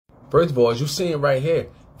First of all, as you're seeing right here,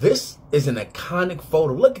 this is an iconic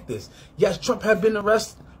photo. Look at this. Yes, Trump has been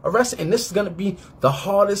arrested, and this is going to be the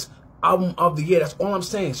hardest album of the year. That's all I'm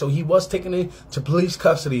saying. So he was taken into police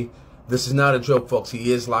custody. This is not a joke, folks.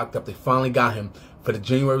 He is locked up. They finally got him for the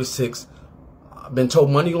January 6th. Been told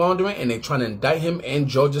money laundering, and they're trying to indict him and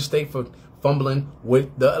Georgia State for fumbling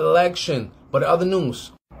with the election. But other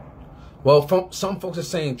news. Well, some folks are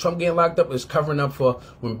saying Trump getting locked up is covering up for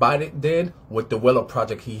when Biden did with the Willow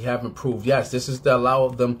Project. He haven't proved. Yes, this is to allow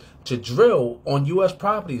them to drill on U.S.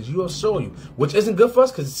 properties, U.S. soil, which isn't good for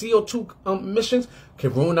us because CO2 emissions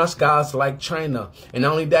can ruin our skies like China. And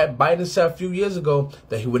not only that, Biden said a few years ago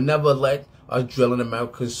that he would never let us drill in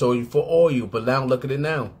American soil for oil. But now look at it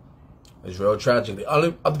now. It's real tragic. The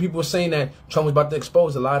other people were saying that Trump was about to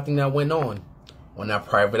expose a lot of things that went on that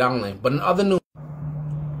private island. But in other news,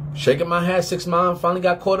 shaking my head, 6 9 finally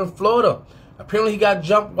got caught in Florida. Apparently he got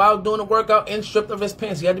jumped while doing a workout and stripped of his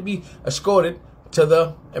pants. He had to be escorted to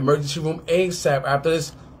the emergency room ASAP after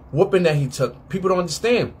this whooping that he took. People don't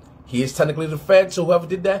understand. He is technically the Fed, so whoever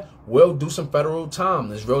did that will do some federal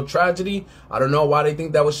time. It's real tragedy. I don't know why they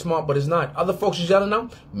think that was smart, but it's not. Other folks are yelling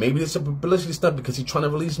out. Maybe it's a publicity stunt because he's trying to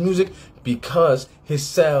release music because his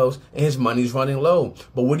sales and his money's running low.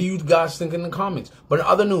 But what do you guys think in the comments? But in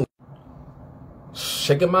other news,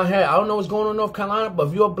 shaking my head. I don't know what's going on in North Carolina, but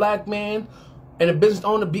if you're a black man and a business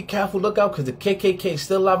owner, be careful, look out, because the KKK is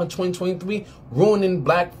still alive in 2023, ruining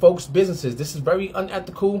black folks' businesses. This is very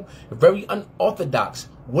unethical, very unorthodox.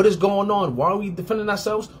 What is going on? Why are we defending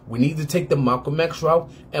ourselves? We need to take the Malcolm X route.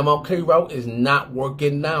 MLK route is not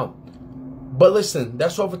working now. But listen,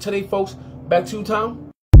 that's all for today, folks. Back to you, Tom.